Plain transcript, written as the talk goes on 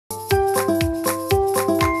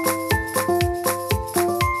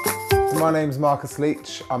my name's Marcus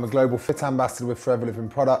Leach. I'm a global fit ambassador with Forever Living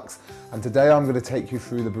Products, and today I'm going to take you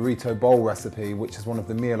through the burrito bowl recipe, which is one of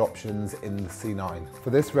the meal options in the C9.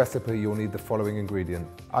 For this recipe, you'll need the following ingredient: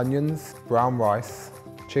 onions, brown rice,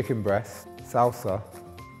 chicken breast, salsa,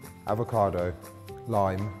 avocado,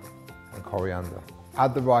 lime, and coriander.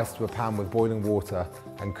 Add the rice to a pan with boiling water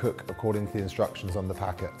and cook according to the instructions on the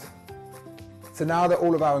packet. So now that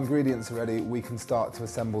all of our ingredients are ready, we can start to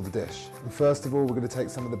assemble the dish. And first of all, we're going to take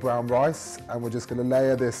some of the brown rice and we're just going to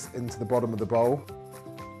layer this into the bottom of the bowl.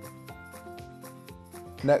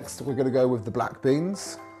 Next, we're going to go with the black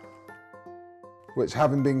beans, which,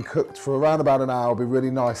 having been cooked for around about an hour, will be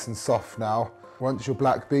really nice and soft now. Once your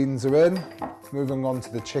black beans are in, moving on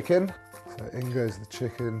to the chicken. So in goes the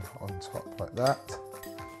chicken on top like that.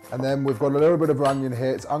 And then we've got a little bit of onion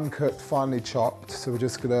here. It's uncooked, finely chopped. So we're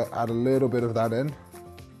just gonna add a little bit of that in.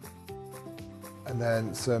 And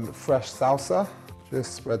then some fresh salsa.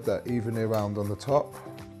 Just spread that evenly around on the top.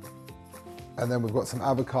 And then we've got some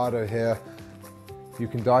avocado here. You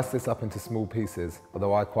can dice this up into small pieces,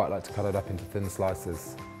 although I quite like to cut it up into thin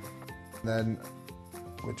slices. And then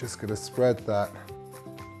we're just gonna spread that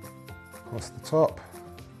across the top.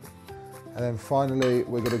 And then finally,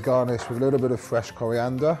 we're going to garnish with a little bit of fresh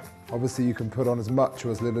coriander. Obviously, you can put on as much or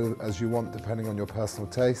as little as you want, depending on your personal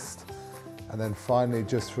taste. And then finally,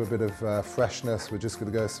 just for a bit of freshness, we're just going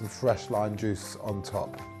to go with some fresh lime juice on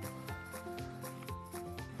top.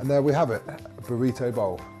 And there we have it, a burrito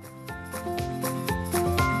bowl.